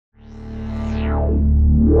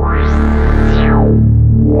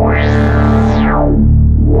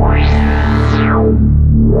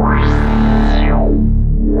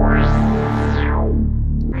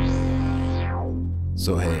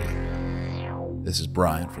This is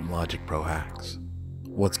Brian from LogicProHacks.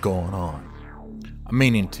 What's going on? I'm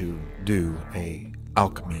meaning to do a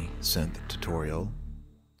Alchemy synth tutorial.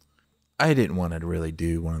 I didn't want to really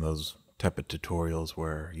do one of those type of tutorials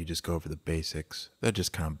where you just go over the basics. That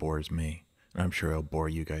just kind of bores me, and I'm sure it'll bore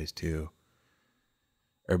you guys too.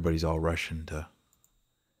 Everybody's all rushing to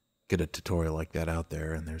get a tutorial like that out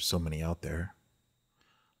there, and there's so many out there.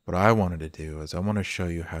 What I wanted to do is I want to show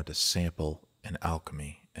you how to sample an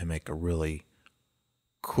Alchemy and make a really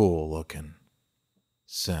cool looking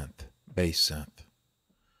synth, bass synth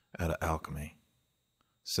out of Alchemy.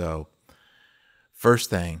 So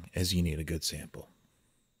first thing is you need a good sample.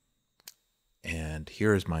 And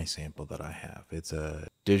here is my sample that I have. It's a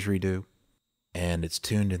Didgeridoo and it's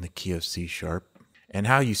tuned in the key of C sharp. And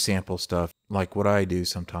how you sample stuff, like what I do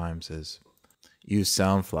sometimes is use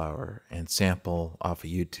Soundflower and sample off of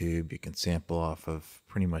YouTube. You can sample off of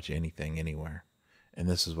pretty much anything, anywhere. And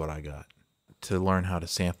this is what I got. To learn how to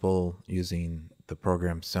sample using the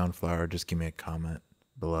program Soundflower, just give me a comment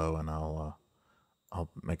below and I'll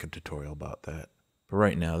make a tutorial about that. But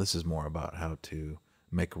right now, this is more about how to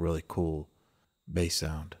make a really cool bass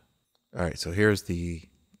sound. All right, so here's the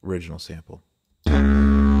original sample.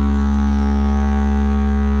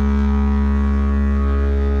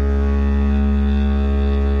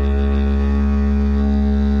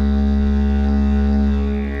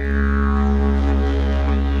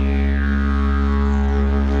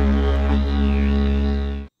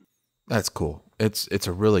 That's cool. It's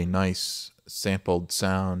a really nice sampled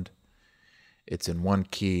sound. It's in one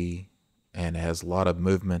key and it has a lot of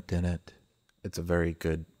movement in it. It's a very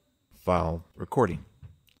good file recording.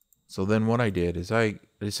 So then what I did is I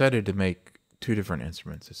decided to make two different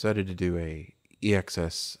instruments. I decided to do a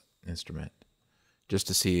EXS instrument just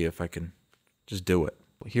to see if I can just do it.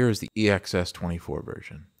 Here is the EXS24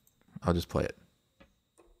 version. I'll just play it.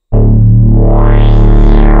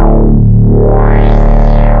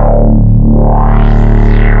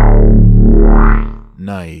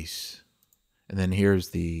 Nice. And then here's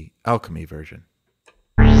the Alchemy version.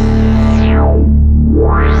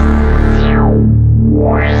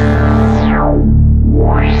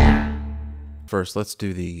 First, let's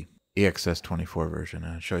do the EXS24 version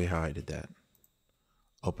and I'll show you how I did that.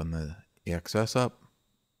 Open the EXS up.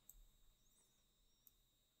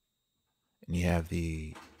 And you have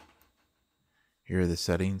here are the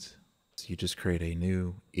settings. So you just create a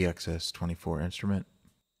new EXS24 instrument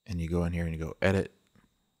and you go in here and you go edit.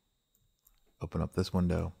 Open up this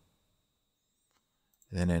window,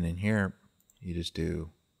 and then in here you just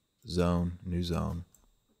do zone, new zone,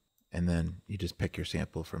 and then you just pick your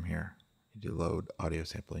sample from here. You do load audio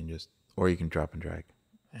sampling, or you can drop and drag,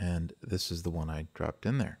 and this is the one I dropped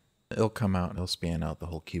in there. It'll come out and it'll span out the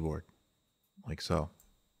whole keyboard like so.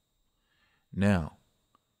 Now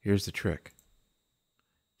here's the trick.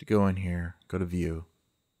 To go in here, go to view,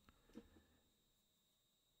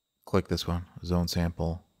 click this one, zone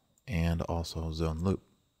sample, and also zone loop.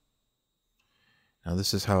 Now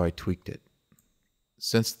this is how I tweaked it.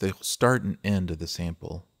 Since the start and end of the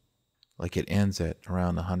sample, like it ends at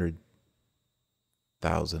around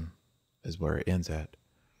 100,000 is where it ends at.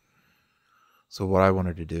 So what I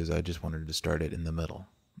wanted to do is I just wanted to start it in the middle.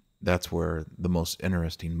 That's where the most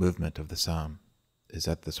interesting movement of the sound is,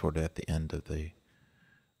 at the sort of at the end of the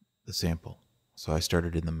sample. So I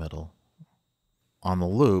started in the middle. On the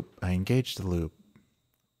loop, I engaged the loop,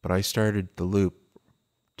 but I started the loop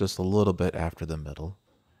just a little bit after the middle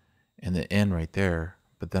and the end right there,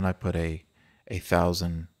 but then I put a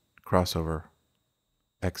 1000 crossover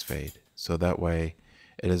X fade, so that way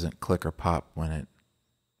it doesn't click or pop when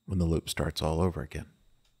the loop starts all over again.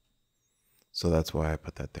 So that's why I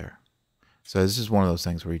put that there. So this is one of those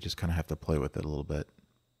things where you just kind of have to play with it a little bit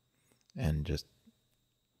and just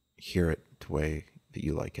hear it the way that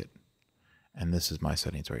you like it. And this is my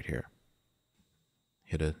settings right here.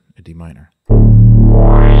 Hit a D minor.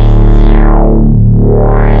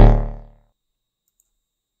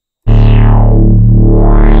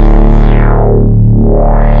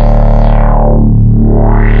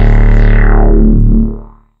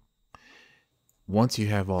 Once you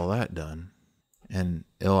have all that done, and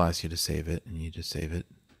it'll ask you to save it, and you just save it.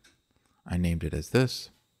 I named it as this.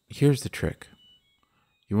 Here's the trick.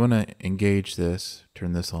 You want to engage this,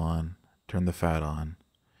 turn this on, turn the fat on,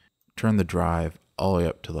 turn the drive all the way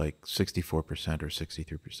up to like 64% or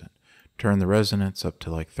 63%. Turn the resonance up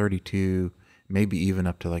to like 32, maybe even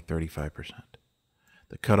up to like 35%.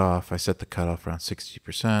 The cutoff, I set the cutoff around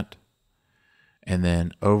 60%. And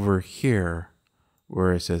then over here,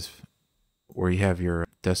 where it says, where you have your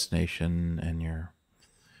destination and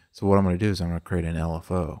so what I'm going to do is I'm going to create an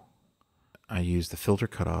LFO. I use the filter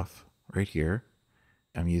cutoff right here,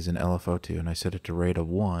 I'm using LFO2, and I set it to rate of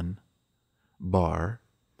 1 bar.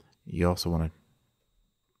 You also want to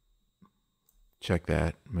check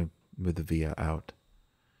that, move the VIA out.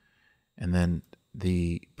 And then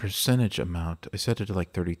the percentage amount, I set it to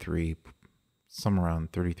like 33, somewhere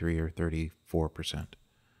around 33 or 34%.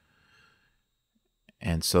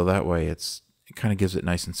 And so that way it kind of gives it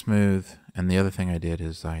nice and smooth. And the other thing I did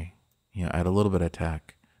is I add a little bit of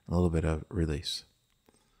attack, a little bit of release.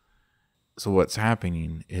 So what's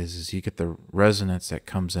happening is you get the resonance that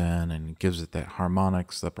comes in and gives it that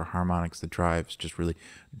harmonics, the upper harmonics, the drives, just really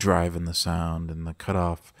driving the sound, and the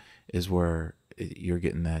cutoff is where you're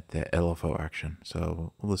getting that LFO action.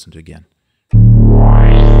 So we'll listen to it again.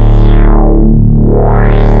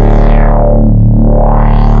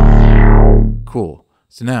 Cool.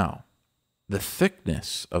 So now, the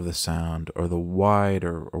thickness of the sound, or the wide,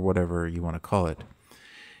 or whatever you want to call it,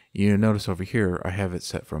 you notice over here I have it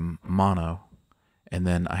set from mono, and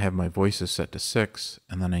then I have my voices set to 6,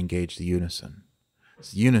 and then I engage the unison.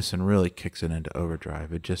 So unison really kicks it into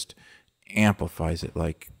overdrive. It just amplifies it,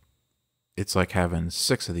 like it's like having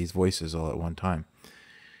 6 of these voices all at one time.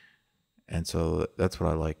 And so that's what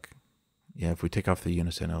I like. Yeah, if we take off the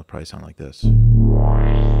unison, it'll probably sound like this.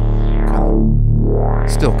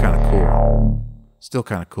 Still kind of cool. Still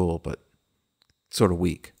kind of cool, but sort of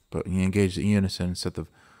weak. But when you engage the unison, set the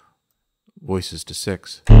voices to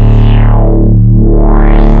 6.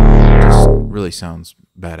 Just really sounds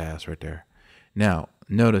badass right there. Now,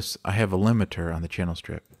 notice I have a limiter on the channel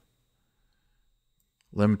strip.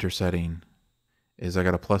 Limiter setting is I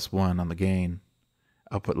got a +1 on the gain,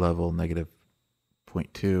 output level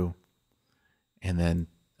 -0.2, and then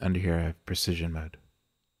under here I have precision mode.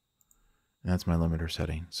 And that's my limiter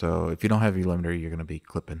setting. So if you don't have your limiter, you're going to be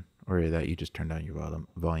clipping, or that you just turn down your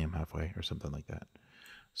volume halfway or something like that.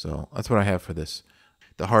 So that's what I have for this.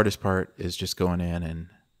 The hardest part is just going in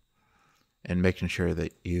and making sure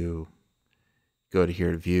that you go to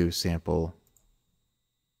here to view, sample,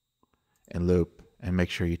 and loop, and make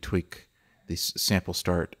sure you tweak the sample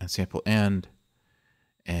start and sample end,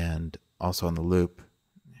 and also on the loop,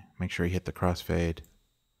 make sure you hit the crossfade.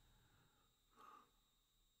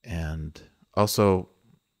 And also,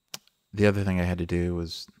 the other thing I had to do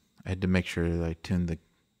was I had to make sure that I tuned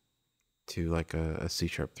to like a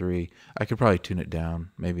C#3. I could probably tune it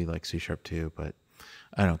down, maybe like C#2, but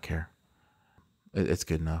I don't care. It's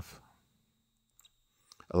good enough.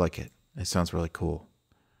 I like it. It sounds really cool.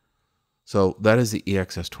 So that is the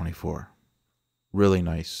EXS24. Really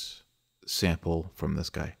nice sample from this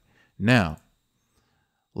guy. Now,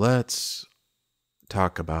 let's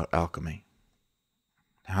talk about Alchemy.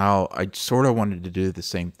 How I sort of wanted to do the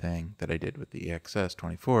same thing that I did with the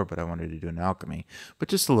EXS24, but I wanted to do an Alchemy, but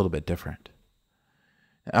just a little bit different.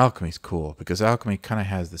 Alchemy's cool because Alchemy kind of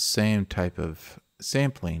has the same type of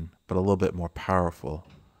sampling, but a little bit more powerful.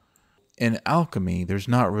 In Alchemy, there's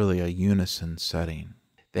not really a unison setting.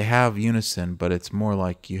 They have unison, but it's more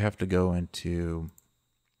like you have to go into,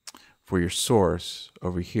 for your source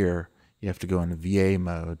over here, you have to go into VA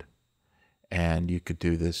mode, and you could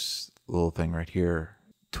do this little thing right here.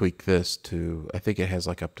 Tweak this to, I think it has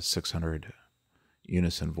like up to 600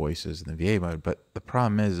 unison voices in the VA mode, but the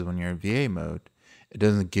problem is when you're in VA mode, it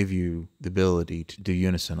doesn't give you the ability to do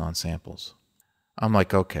unison on samples. I'm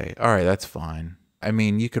like, okay, all right, that's fine. I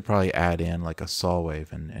mean, you could probably add in like a saw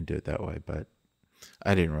wave and do it that way, but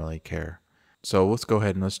I didn't really care. So let's go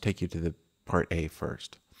ahead and let's take you to the part A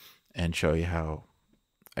first and show you how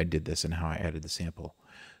I did this and how I added the sample.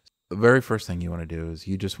 The very first thing you want to do is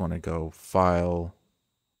you just want to go file.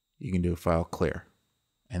 You can do file clear,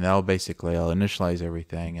 and that'll basically, I'll initialize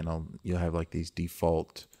everything, and you'll have like these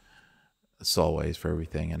default saw waves for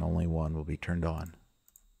everything, and only one will be turned on,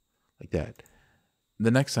 like that.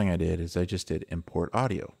 The next thing I did is I just did import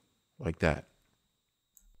audio, like that,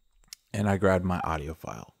 and I grabbed my audio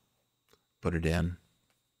file, put it in,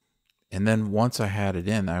 and then once I had it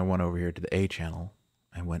in, I went over here to the A channel,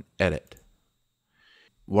 I went edit.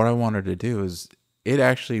 What I wanted to do is, it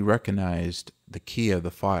actually recognized the key of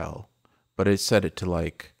the file, but it set it to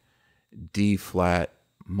like D flat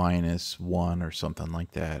 -1 or something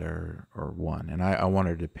like that, or 1. And I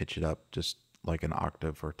wanted to pitch it up just like an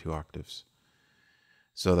octave or 2 octaves.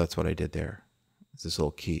 So that's what I did there. It's this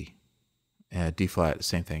little key. And D flat,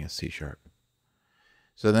 same thing as C#.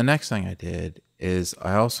 So the next thing I did is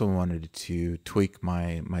I also wanted to tweak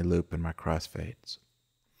my loop and my crossfades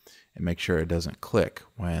and make sure it doesn't click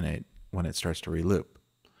when it starts to reloop.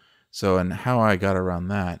 So, and how I got around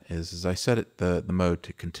that is I set it the mode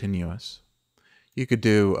to continuous. You could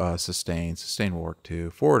do sustain. Sustain will work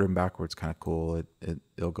too. Forward and backwards kind of cool.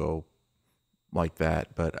 It'll go like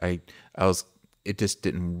that. But I was it just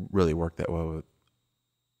didn't really work that well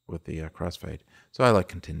with the crossfade. So I like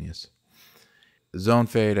continuous. Zone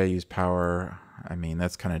fade, I use power. I mean,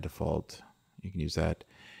 that's kind of default. You can use that.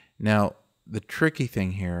 Now, the tricky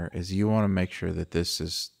thing here is you want to make sure that this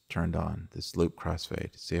is turned on, this loop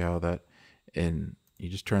crossfade. See how that, and you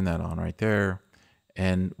just turn that on right there.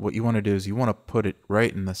 And what you want to do is you want to put it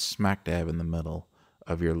right in the smack dab in the middle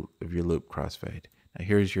of your loop crossfade. Now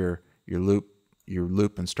here's your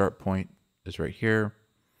loop and start point is right here.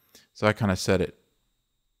 So I kind of set it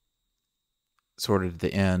sort of at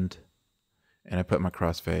the end, and I put my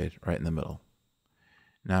crossfade right in the middle.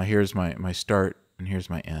 Now here's my start, and here's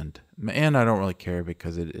my end. My end I don't really care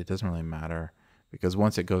because it doesn't really matter, because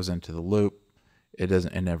once it goes into the loop, it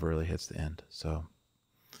never really hits the end. So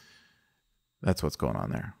that's what's going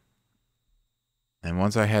on there. And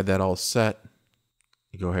once I had that all set,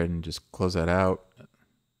 you go ahead and just close that out.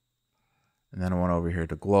 And then I went over here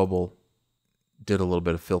to global, did a little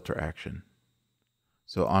bit of filter action.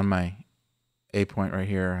 So on my A point right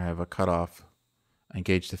here, I have a cutoff. I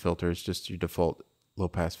engage the filter. It's just your default low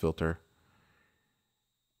pass filter.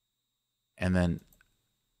 And then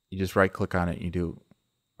you just right click on it and you do,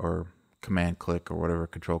 or command click or whatever,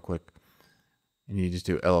 control click. And you just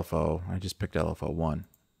do LFO. I just picked LFO 1.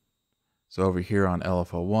 So over here on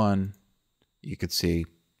LFO 1, you could see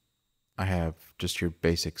I have just your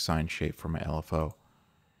basic sine shape for my LFO.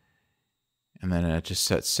 And then I just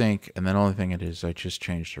set sync, and then the only thing it is, I just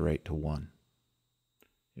changed the rate to 1.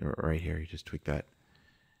 Right here, you just tweak that.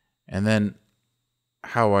 And then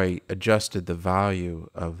how I adjusted the value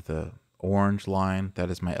of the orange line,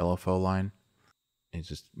 that is my LFO line, and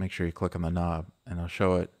just make sure you click on the knob, and I'll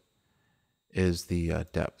show it, is the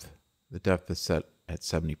depth. The depth is set at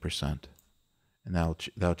 70%. And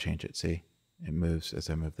that'll change it, see? It moves as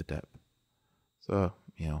I move the depth. So,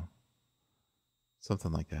 you know,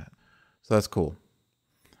 something like that. So that's cool.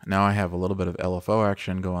 Now I have a little bit of LFO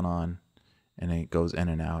action going on, and it goes in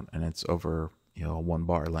and out, and it's over, you know, 1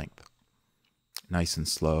 bar length. Nice and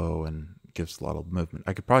slow, and gives a lot of movement.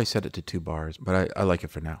 I could probably set it to 2 bars, but I like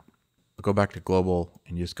it for now. I'll go back to global,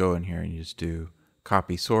 and you just go in here and you just do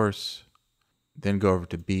copy source, then go over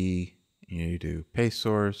to B, and you do paste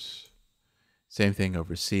source. Same thing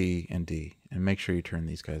over C and D, and make sure you turn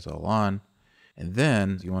these guys all on. And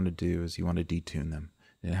then what you want to do is you want to detune them.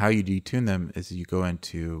 And how you detune them is you go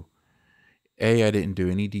into A. I didn't do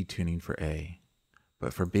any detuning for A,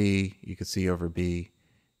 but for B, you can see over B,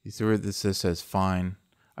 you see where this says fine.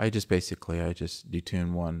 I just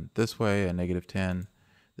detune one this way, a -10.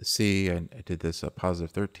 The C, I did this a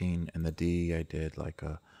 +13, and the D, I did like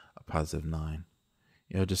a +9.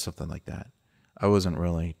 You know, just something like that. I wasn't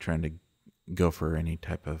really trying to go for any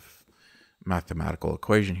type of mathematical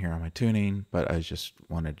equation here on my tuning, but I just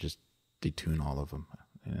wanted to just detune all of them,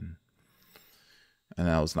 and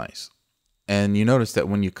that was nice. And you notice that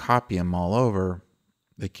when you copy them all over,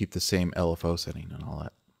 they keep the same LFO setting and all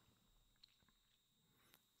that.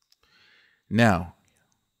 Now,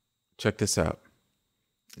 check this out.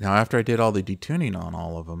 Now, after I did all the detuning on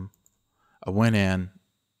all of them, I went in,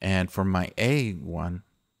 and for my A one,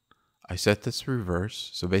 I set this reverse.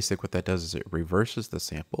 So basically what that does is it reverses the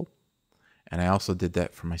sample. And I also did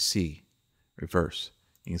that for my C, reverse.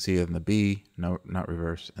 You can see in the B, no, not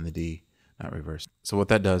reverse, and the D, not reverse. So what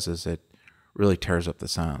that does is it really tears up the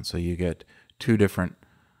sound. So you get 2 different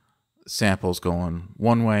samples going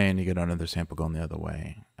one way, and you get another sample going the other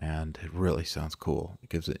way. And it really sounds cool. It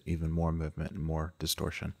gives it even more movement and more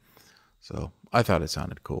distortion. So I thought it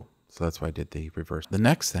sounded cool. So that's why I did the reverse. The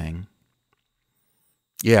next thing,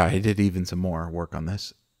 yeah, I did even some more work on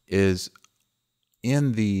this, is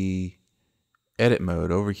in the edit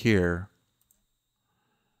mode over here,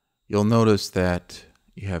 you'll notice that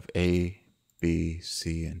you have A, B,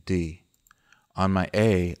 C, and D. On my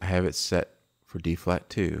A, I have it set for D flat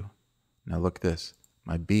 2. Now look at this.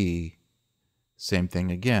 My B, same thing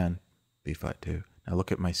again, B flat 2. Now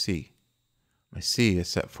look at my C. My C is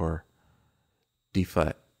set for D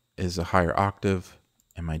flat is a higher octave,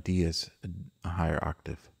 and my D is a higher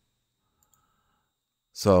octave.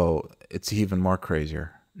 So it's even more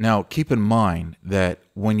crazier. Now keep in mind that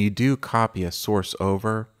when you do copy a source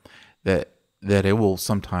over, that it will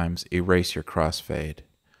sometimes erase your crossfade.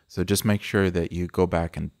 So just make sure that you go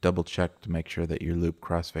back and double check to make sure that your loop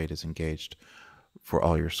crossfade is engaged for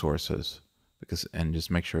all your sources, and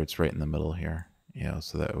just make sure it's right in the middle here, you know,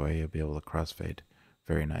 so that way you'll be able to crossfade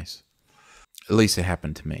very nice. At least it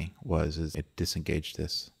happened to me, is it disengaged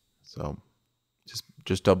this. So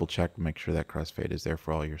just double check and make sure that crossfade is there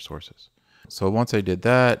for all your sources. So once I did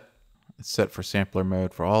that, it's set for sampler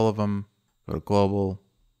mode for all of them. Go to global,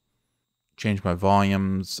 change my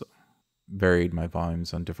volumes, varied my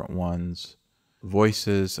volumes on different ones.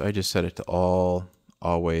 Voices, I just set it to all,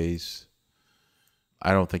 always.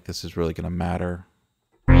 I don't think this is really going to matter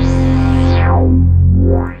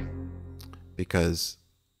because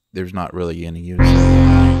there's not really any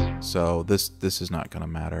use. So this is not going to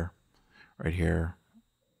matter. Right here,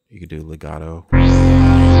 you could do legato.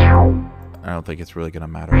 I don't think it's really going to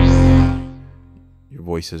matter. Your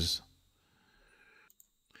voices.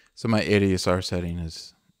 So my ADSR setting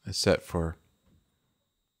is set for,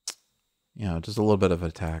 you know, just a little bit of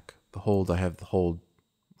attack. The hold, I have the hold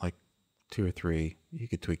like 2 or 3. You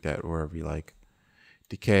could tweak that wherever you like.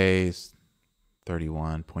 Decay is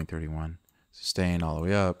 0.31. Sustain all the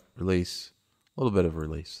way up. Release, a little bit of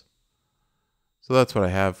release. So that's what I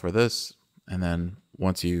have for this. And then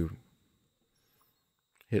once you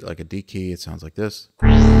hit like a D key, it sounds like this.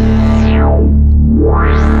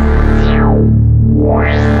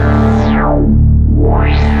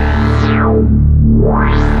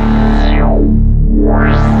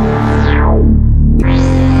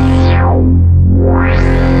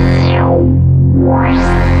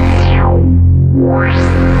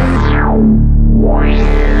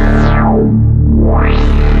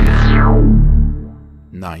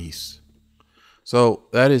 Nice. So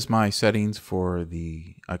that is my settings for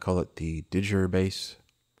the, I call it the Didgeridoo bass.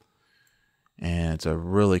 And it's a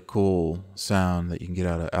really cool sound that you can get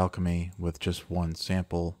out of Alchemy with just one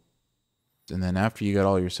sample. And then after you got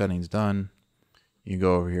all your settings done, you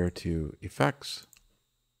go over here to Effects.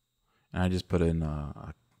 And I just put in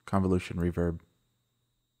a convolution reverb.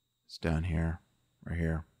 It's down here, right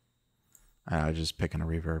here. And I was just picking a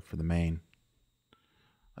reverb for the main.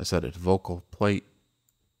 I set it to vocal plate.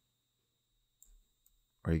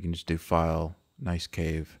 Or you can just do file, nice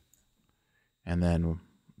cave. And then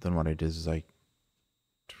what I did is I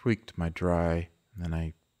tweaked my dry, and then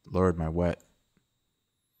I lowered my wet,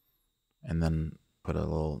 and then put a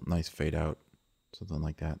little nice fade out, something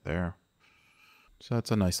like that there. So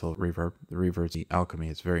that's a nice little reverb. The reverb, the Alchemy,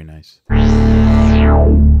 is very nice. You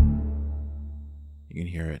can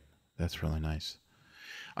hear it. That's really nice.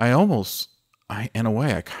 In a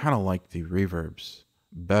way, I kind of like the reverbs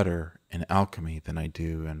better in Alchemy than I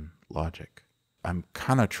do in Logic. I'm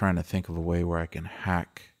kind of trying to think of a way where I can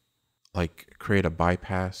hack, like create a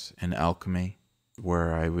bypass in Alchemy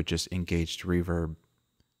where I would just engage reverb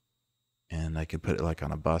and I could put it like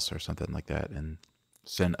on a bus or something like that and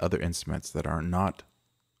send other instruments that are not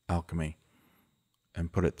Alchemy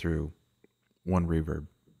and put it through one reverb.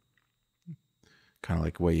 Kind of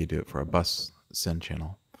like the way you do it for a bus send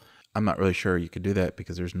channel. I'm not really sure you could do that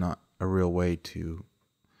because there's not a real way to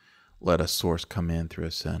let a source come in through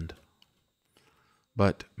a send.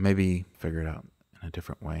 But maybe figure it out in a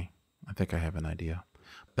different way. I think I have an idea.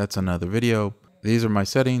 That's another video. These are my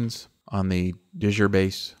settings on the Didgeridoo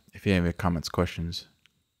bass. If you have any comments, questions,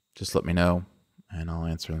 just let me know and I'll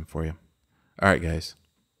answer them for you. All right, guys.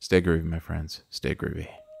 Stay groovy, my friends. Stay groovy.